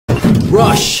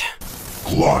Rush!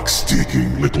 Clock's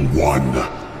ticking, little one.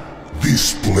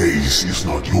 This place is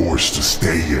not yours to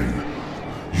stay in.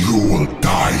 You will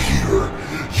die here.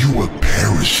 You will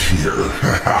perish here.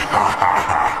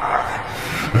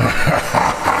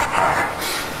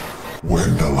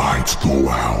 When the lights go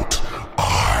out,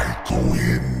 I go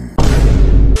in.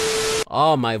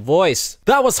 Oh, my voice.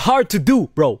 That was hard to do,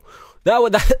 bro.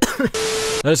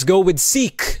 Let's go with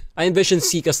Seek. I envision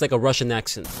Seek as like a Russian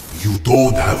accent. You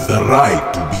don't have the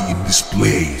right to be in this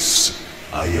place.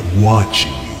 I am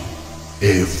watching you.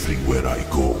 Everywhere I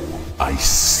go, I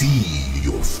see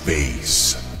your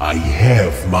face. I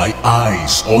have my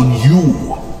eyes on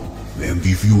you. And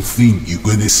if you think you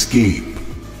can escape,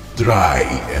 try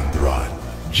and run.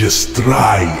 Just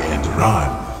try and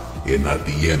run. And at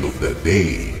the end of the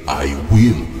day, I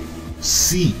will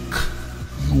seek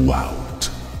you out.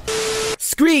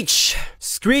 Screech!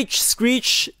 Screech,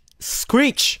 screech,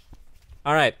 screech!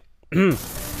 Alright.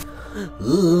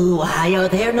 Ooh, why are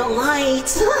there no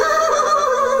lights?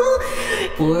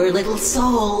 Poor little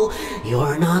soul,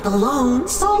 you're not alone,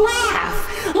 so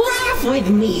laugh! Laugh with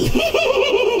me!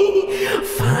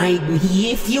 Find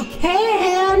me if you can!